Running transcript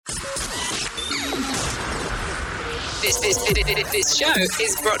This show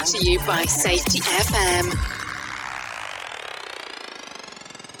is brought to you by Safety FM.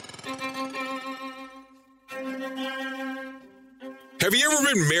 Have you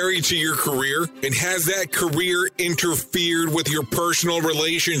ever been married to your career, and has that career interfered with your personal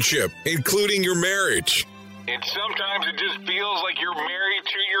relationship, including your marriage? And sometimes it just feels like you're married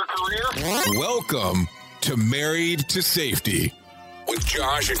to your career? Welcome to Married to Safety with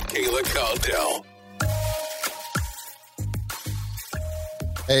Josh and Kayla Caldell.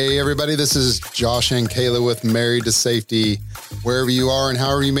 Hey everybody, this is Josh and Kayla with Married to Safety. Wherever you are and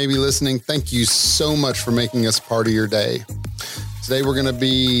however you may be listening, thank you so much for making us part of your day. Today we're going to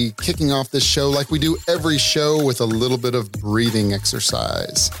be kicking off this show like we do every show with a little bit of breathing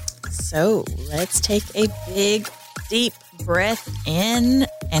exercise. So let's take a big, deep breath in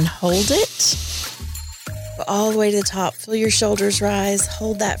and hold it. Go all the way to the top. Feel your shoulders rise.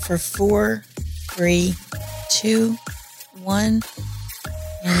 Hold that for 4, 3, 2, 1.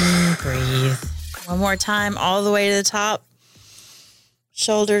 And breathe. One more time, all the way to the top.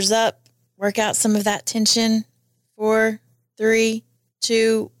 Shoulders up. Work out some of that tension. 4, 3,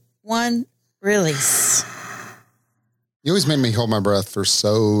 2, 1. Release. You always make me hold my breath for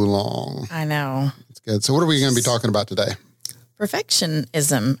so long. I know. It's good. So what are we going to be talking about today?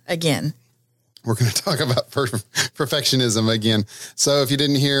 Perfectionism again. We're going to talk about perfectionism again. So if you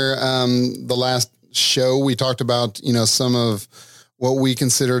didn't hear the last show, we talked about, some of what we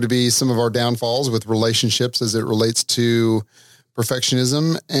consider to be some of our downfalls with relationships as it relates to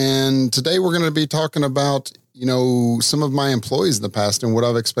perfectionism. And today we're going to be talking about, some of my employees in the past and what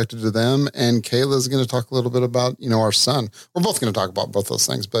I've expected of them. And Kayla's going to talk a little bit about, our son. We're both going to talk about both those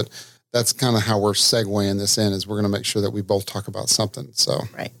things, but that's kind of how we're segueing this in, is we're going to make sure that we both talk about something. So,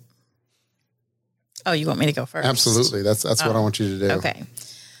 right. Oh, you want me to go first? Absolutely. That's what I want you to do. Okay.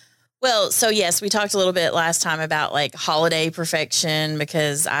 Well, so yes, we talked a little bit last time about like holiday perfection,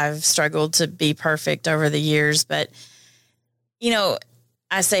 because I've struggled to be perfect over the years, but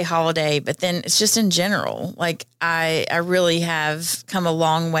I say holiday, but then it's just in general. Like I really have come a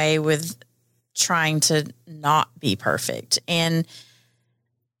long way with trying to not be perfect. And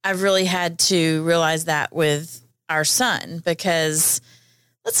I've really had to realize that with our son, because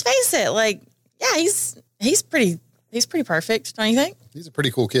let's face it, he's pretty perfect. Don't you think? He's a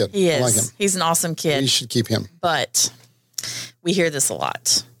pretty cool kid. He is. I like him. He's an awesome kid. You should keep him. But we hear this a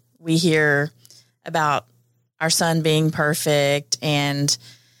lot. We hear about our son being perfect and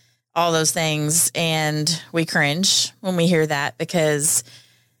all those things. And we cringe when we hear that, because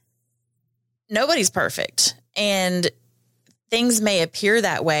nobody's perfect. And things may appear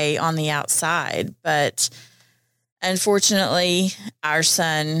that way on the outside, but unfortunately, our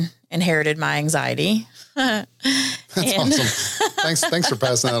son inherited my anxiety. That's awesome. Thanks for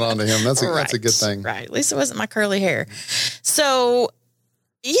passing that on to him. That's a good thing. Right. At least it wasn't my curly hair. So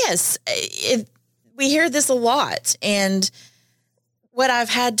yes, we hear this a lot. And what I've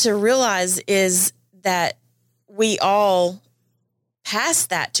had to realize is that we all pass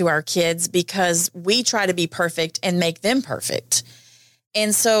that to our kids because we try to be perfect and make them perfect.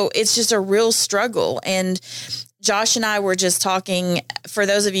 And so it's just a real struggle. And Josh and I were just talking, for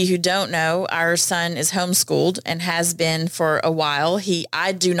those of you who don't know, our son is homeschooled and has been for a while.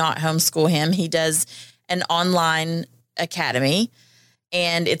 I do not homeschool him. He does an online academy,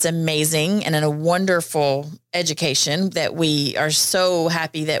 and it's amazing and a wonderful education that we are so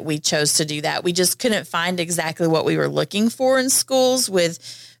happy that we chose to do that. We just couldn't find exactly what we were looking for in schools with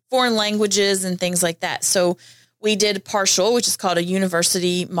foreign languages and things like that. So we did partial, which is called a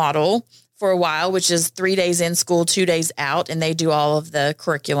university model, for a while, which is 3 days in school, 2 days out, and they do all of the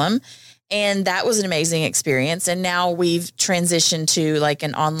curriculum. And that was an amazing experience. And now we've transitioned to like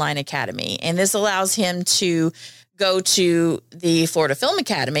an online academy. And this allows him to go to the Florida Film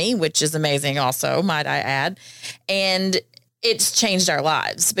Academy, which is amazing also, might I add. And it's changed our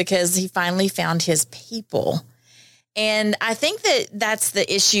lives because he finally found his people. And I think that that's the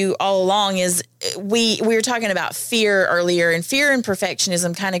issue all along. Is we were talking about fear earlier, and fear and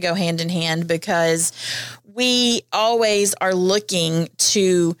perfectionism kind of go hand in hand, because we always are looking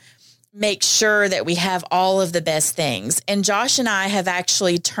to make sure that we have all of the best things. And Josh and I have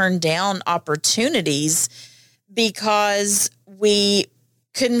actually turned down opportunities because we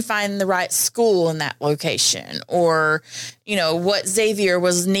couldn't find the right school in that location, or, what Xavier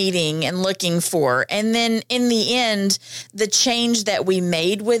was needing and looking for. And then in the end, the change that we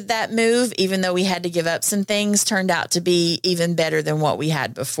made with that move, even though we had to give up some things, turned out to be even better than what we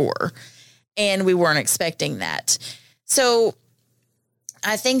had before. And we weren't expecting that. So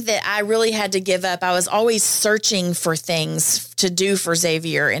I think that I really had to give up. I was always searching for things to do for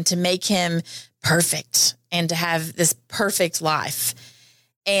Xavier and to make him perfect and to have this perfect life.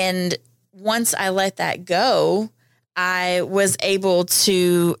 And once I let that go, I was able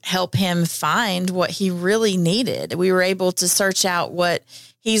to help him find what he really needed. We were able to search out what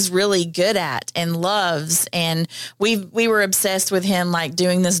he's really good at and loves. And we were obsessed with him, like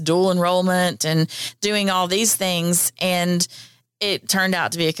doing this dual enrollment and doing all these things. And it turned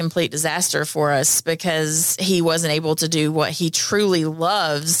out to be a complete disaster for us because he wasn't able to do what he truly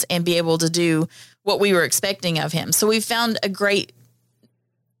loves and be able to do what we were expecting of him. So we found a great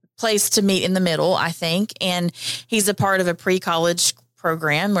place to meet in the middle, I think. And he's a part of a pre-college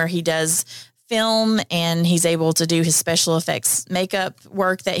program where he does film and he's able to do his special effects makeup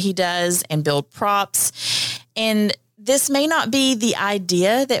work that he does and build props. And this may not be the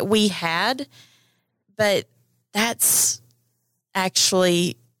idea that we had, but that's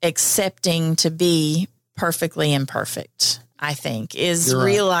actually accepting to be perfectly imperfect, I think, is You're right.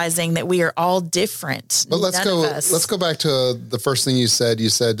 realizing that we are all different. But let's go back to the first thing you said. You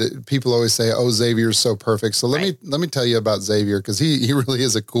said that people always say, "Oh, Xavier's so perfect." So let me tell you about Xavier, because he really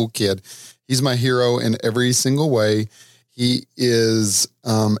is a cool kid. He's my hero in every single way. He is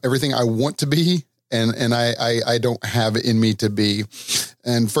everything I want to be, and I don't have it in me to be.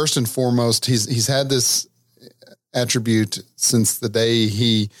 And first and foremost, he's had this attribute since the day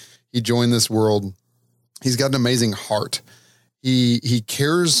he joined this world. He's got an amazing heart. He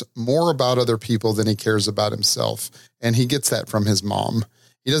cares more about other people than he cares about himself. And he gets that from his mom.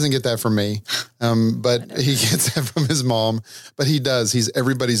 He doesn't get that from me, but he gets that from his mom. But he does. He's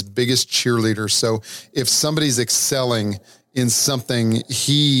everybody's biggest cheerleader. So if somebody's excelling in something,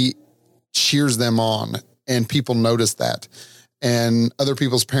 he cheers them on, and people notice that. And other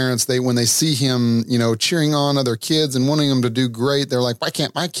people's parents, when they see him, cheering on other kids and wanting them to do great, they're like, "Why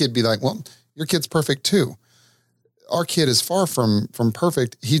can't my kid be like, well, your kid's perfect too." Our kid is far from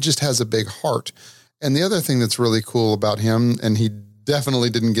perfect. He just has a big heart. And the other thing that's really cool about him, and he definitely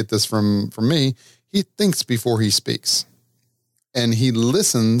didn't get this from me, he thinks before he speaks. And he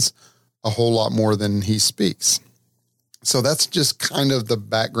listens a whole lot more than he speaks. So that's just kind of the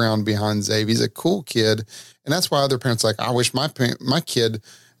background behind Xavier. He's a cool kid. And that's why other parents are like, "I wish my kid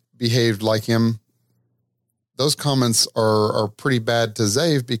behaved like him." Those comments are pretty bad to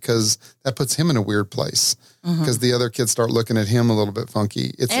Xavier because that puts him in a weird place. Because the other kids start looking at him a little bit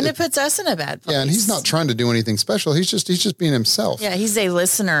funky. It puts us in a bad place. Yeah, and he's not trying to do anything special. He's just being himself. Yeah, he's a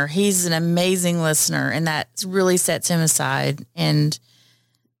listener. He's an amazing listener, and that really sets him aside. And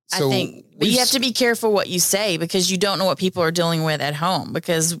so I think you have to be careful what you say because you don't know what people are dealing with at home.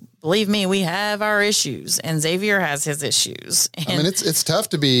 Because believe me, we have our issues, and Xavier has his issues. And I mean, it's tough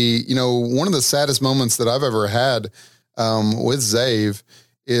to be. One of the saddest moments that I've ever had with Xavier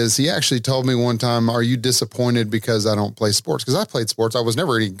is he actually told me one time, "Are you disappointed because I don't play sports?" Because I played sports. I was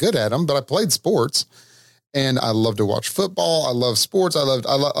never any good at them, but I played sports, and I love to watch football. I love sports. I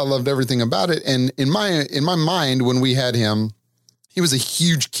loved everything about it. And in my mind, when we had him, he was a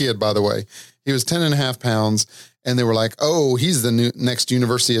huge kid, by the way. He was 10.5 pounds, and they were like, "Oh, he's the next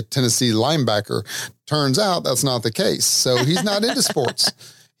University of Tennessee linebacker." Turns out that's not the case. So he's not into sports.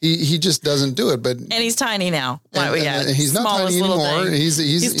 He just doesn't do it. And he's tiny now. He's not tiny anymore.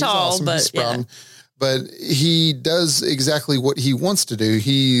 He's tall, awesome. But yeah. But he does exactly what he wants to do.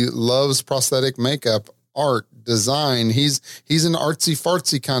 He loves prosthetic makeup, art, design. He's an artsy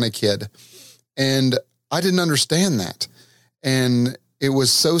fartsy kind of kid. And I didn't understand that. And it was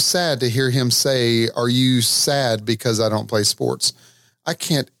so sad to hear him say, "Are you sad because I don't play sports?" I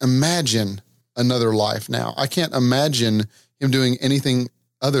can't imagine another life now. I can't imagine him doing anything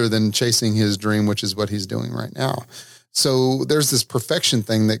other than chasing his dream, which is what he's doing right now. So there's this perfection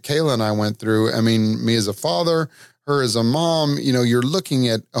thing that Kayla and I went through. I mean, me as a father, her as a mom, you're looking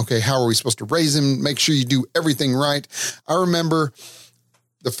at, okay, how are we supposed to raise him? Make sure you do everything right. I remember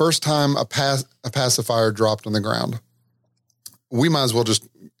the first time a pacifier dropped on the ground. We might as well just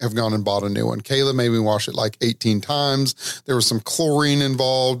have gone and bought a new one. Kayla made me wash it like 18 times. There was some chlorine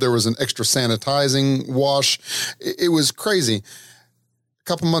involved. There was an extra sanitizing wash. It was crazy. A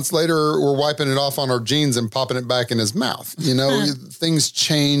couple months later, we're wiping it off on our jeans and popping it back in his mouth. Things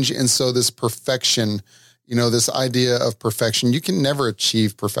change. And so this perfection, this idea of perfection, you can never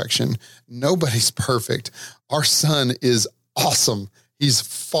achieve perfection. Nobody's perfect. Our son is awesome. He's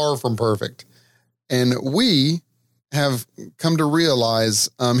far from perfect. And we have come to realize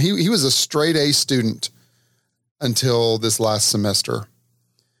he was a straight A student until this last semester.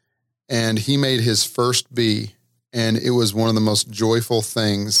 And he made his first B. And it was one of the most joyful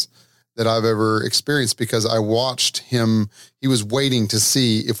things that I've ever experienced because I watched him. He was waiting to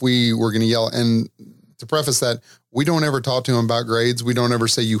see if we were going to yell. And to preface that, we don't ever talk to him about grades. We don't ever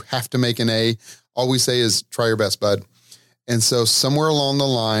say you have to make an A. All we say is try your best, bud. And so somewhere along the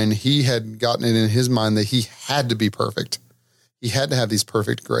line, he had gotten it in his mind that he had to be perfect. He had to have these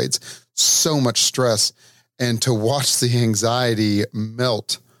perfect grades. So much stress. And to watch the anxiety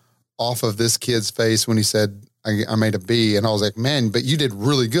melt off of this kid's face when he said, I made a B. And I was like, man, but you did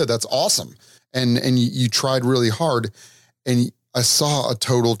really good. That's awesome. And you tried really hard. And I saw a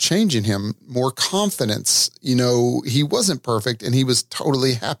total change in him, more confidence. You know, he wasn't perfect and he was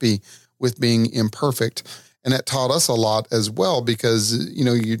totally happy with being imperfect. And that taught us a lot as well, because, you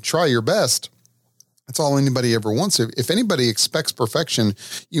know, you try your best. That's all anybody ever wants. If anybody expects perfection,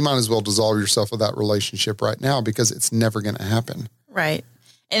 you might as well dissolve yourself with that relationship right now, because it's never going to happen. Right.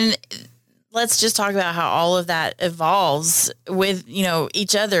 And let's just talk about how all of that evolves with, you know,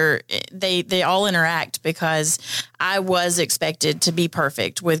 each other. They all interact, because I was expected to be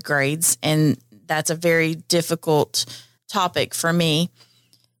perfect with grades, and that's a very difficult topic for me.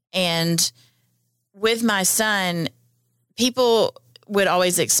 And with my son, people would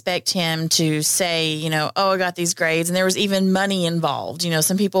always expect him to say, you know, oh, I got these grades. And there was even money involved. You know,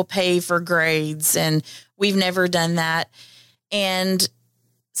 some people pay for grades, and we've never done that. And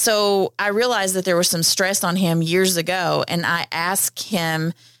so I realized that there was some stress on him years ago. And I asked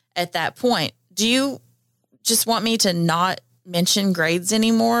him at that point, do you just want me to not mention grades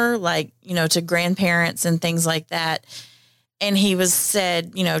anymore? Like, you know, to grandparents and things like that. And he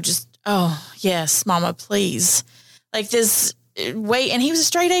said, you know, just, oh yes, mama, please. Like this way. And he was a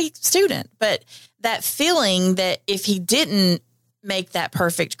straight A student, but that feeling that if he didn't make that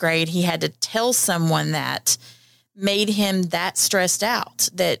perfect grade, he had to tell someone that, made him that stressed out,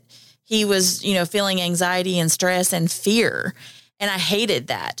 that he was, you know, feeling anxiety and stress and fear. And I hated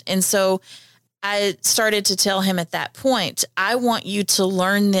that. And so I started to tell him at that point, I want you to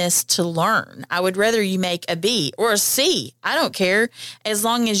learn this to learn. I would rather you make a B or a C. I don't care, as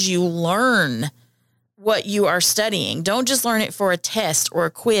long as you learn what you are studying. Don't just learn it for a test or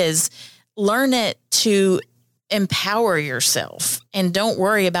a quiz. Learn it to empower yourself, and don't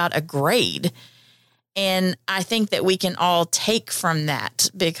worry about a grade. And I think that we can all take from that,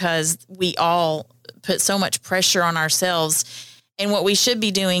 because we all put so much pressure on ourselves. And what we should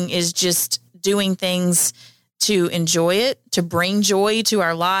be doing is just doing things to enjoy it, to bring joy to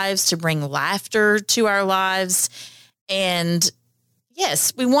our lives, to bring laughter to our lives. And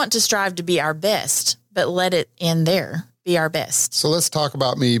yes, we want to strive to be our best, but let it end there, be our best. So let's talk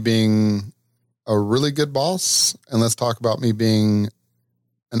about me being a really good boss, and let's talk about me being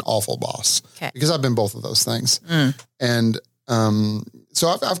an awful boss, because I've been both of those things. And so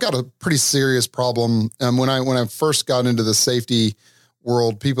I've got a pretty serious problem. When I first got into the safety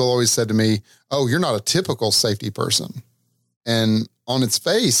world, people always said to me, oh, you're not a typical safety person. And on its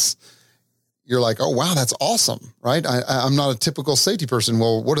face, you're like, oh, wow, that's awesome, right? I'm not a typical safety person.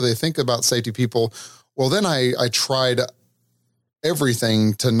 Well, what do they think about safety people? Well, then I tried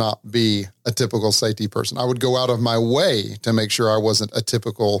everything to not be a typical safety person. I would go out of my way to make sure I wasn't a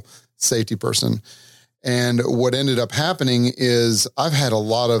typical safety person. And what ended up happening is I've had a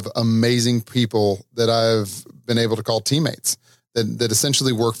lot of amazing people that I've been able to call teammates that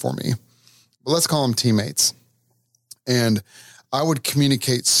essentially work for me. But let's call them teammates. And I would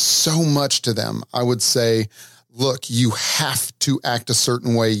communicate so much to them. I would say, look, you have to act a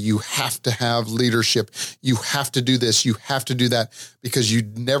certain way. You have to have leadership. You have to do this. You have to do that, because you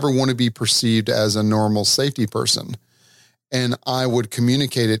never want to be perceived as a normal safety person. And I would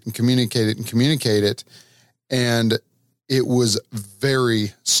communicate it and communicate it and communicate it. And it was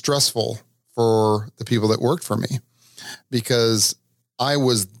very stressful for the people that worked for me, because I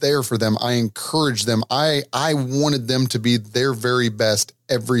was there for them. I encouraged them. I wanted them to be their very best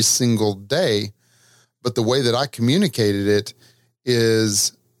every single day. But the way that I communicated it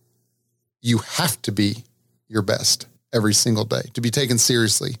is, you have to be your best every single day to be taken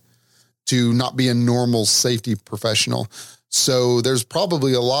seriously, to not be a normal safety professional. So there's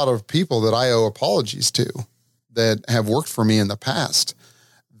probably a lot of people that I owe apologies to that have worked for me in the past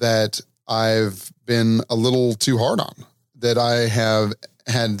that I've been a little too hard on, that I have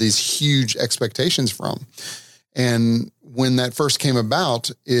had these huge expectations from. And when that first came about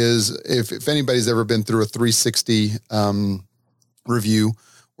is, if anybody's ever been through a 360 review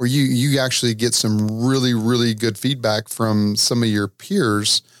where you actually get some really, really good feedback from some of your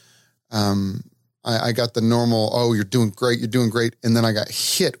peers. I got the normal, oh, you're doing great. You're doing great. And then I got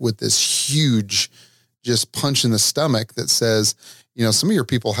hit with this huge just punch in the stomach that says, you know, some of your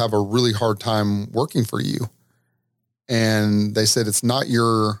people have a really hard time working for you. And they said, it's not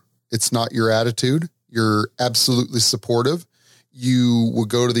your attitude. You're absolutely supportive. you will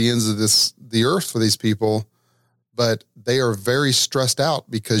go to the ends of the earth for these people, but they are very stressed out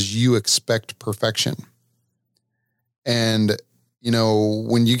because you expect perfection. And,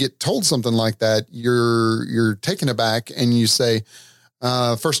 when you get told something like that, you're taken aback and you say,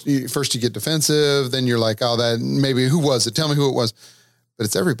 first you get defensive, then you're like, oh, that maybe who was it? Tell me who it was. But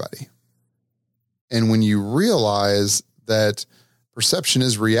it's everybody. And when you realize that perception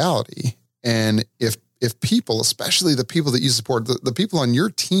is reality, and if people, especially the people that you support, the people on your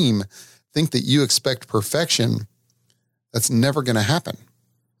team think that you expect perfection, that's never going to happen.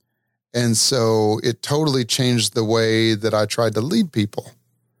 And so it totally changed the way that I tried to lead people.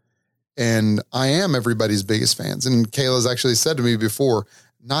 And I am everybody's biggest fans. And Kayla's actually said to me before,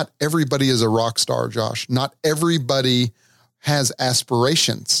 not everybody is a rock star, Josh. Not everybody has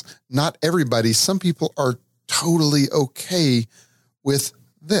aspirations. Not everybody. Some people are totally okay with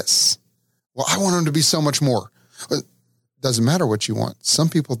this. Well, I want them to be so much more. It doesn't matter what you want. Some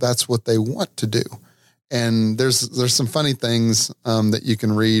people, that's what they want to do. And there's some funny things that you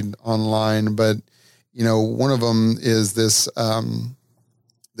can read online, but one of them is this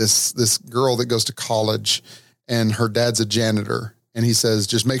this girl that goes to college, and her dad's a janitor, and he says,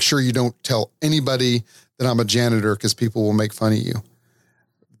 just make sure you don't tell anybody that I'm a janitor because people will make fun of you.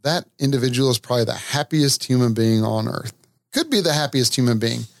 That individual is probably the happiest human being on earth. Could be the happiest human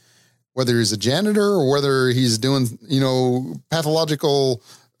being, whether he's a janitor or whether he's doing pathological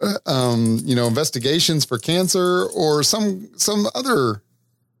investigations for cancer or some other,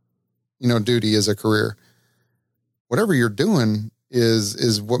 duty as a career. Whatever you're doing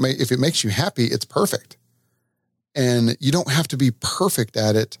is what if it makes you happy, it's perfect. And you don't have to be perfect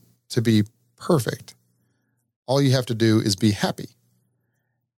at it to be perfect. All you have to do is be happy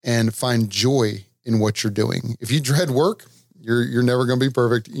and find joy in what you're doing. If you dread work, you're never going to be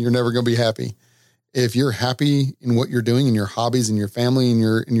perfect. You're never going to be happy. If you're happy in what you're doing, in your hobbies, in your family, in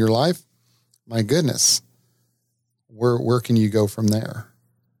your life, my goodness, where can you go from there?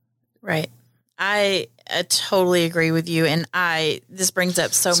 Right. I totally agree with you. And this brings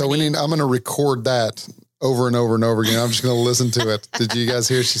up so many. I'm going to record that over and over and over again. I'm just going to listen to it. Did you guys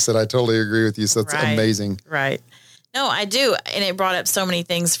hear? She said, I totally agree with you. So that's amazing. Right. No, I do. And it brought up so many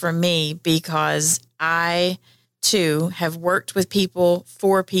things for me because I too have worked with people,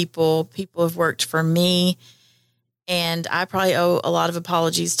 for people. People have worked for me. And I probably owe a lot of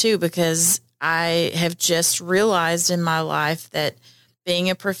apologies too, because I have just realized in my life that being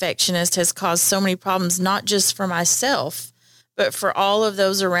a perfectionist has caused so many problems, not just for myself, but for all of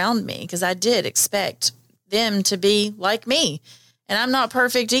those around me, because I did expect them to be like me, and I'm not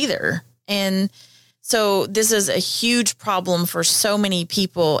perfect either. And so this is a huge problem for so many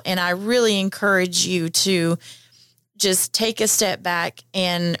people. And I really encourage you to just take a step back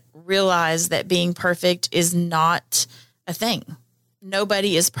and realize that being perfect is not a thing.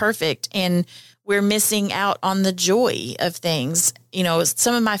 Nobody is perfect. And we're missing out on the joy of things.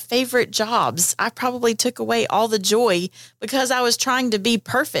 Some of my favorite jobs, I probably took away all the joy because I was trying to be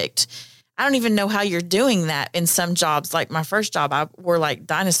perfect. I don't even know how you're doing that in some jobs. Like my first job, I wore like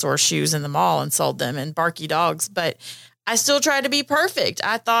dinosaur shoes in the mall and sold them, and barky dogs, but I still tried to be perfect.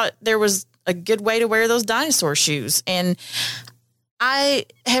 I thought there was a good way to wear those dinosaur shoes. And I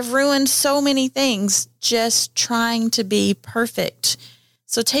have ruined so many things just trying to be perfect.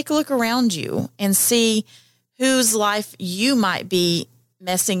 So take a look around you and see whose life you might be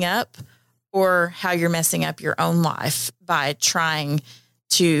messing up, or how you're messing up your own life by trying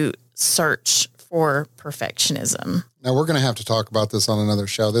to search for perfectionism. Now we're going to have to talk about this on another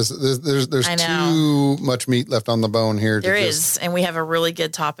show. There's too much meat left on the bone here. There is. And we have a really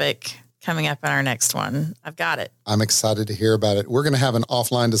good topic coming up in our next one. I've got it. I'm excited to hear about it. We're going to have an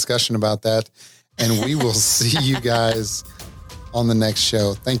offline discussion about that, and we will see you guys on the next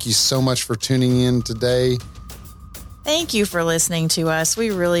show. Thank you so much for tuning in today. Thank you for listening to us. We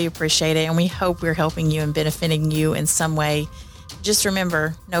really appreciate it, and we hope we're helping you and benefiting you in some way. Just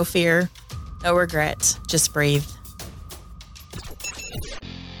remember, no fear, no regret, just breathe.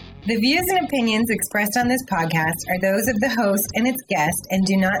 The views and opinions expressed on this podcast are those of the host and its guest and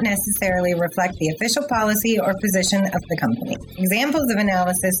do not necessarily reflect the official policy or position of the company. Examples of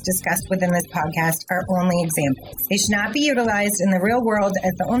analysis discussed within this podcast are only examples. They should not be utilized in the real world as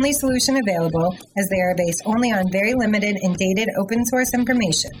the only solution available, as they are based only on very limited and dated open source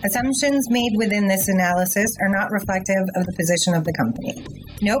information. Assumptions made within this analysis are not reflective of the position of the company.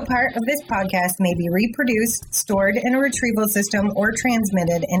 No part of this podcast may be reproduced, stored in a retrieval system, or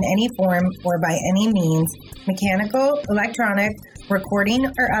transmitted in any form or by any means, mechanical, electronic, recording,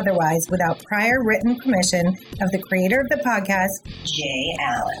 or otherwise, without prior written permission of the creator of the podcast, Jay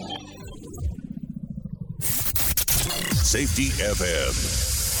Allen. Safety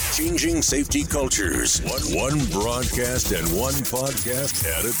FM. Changing safety cultures, one broadcast and one podcast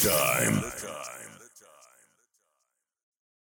at a time.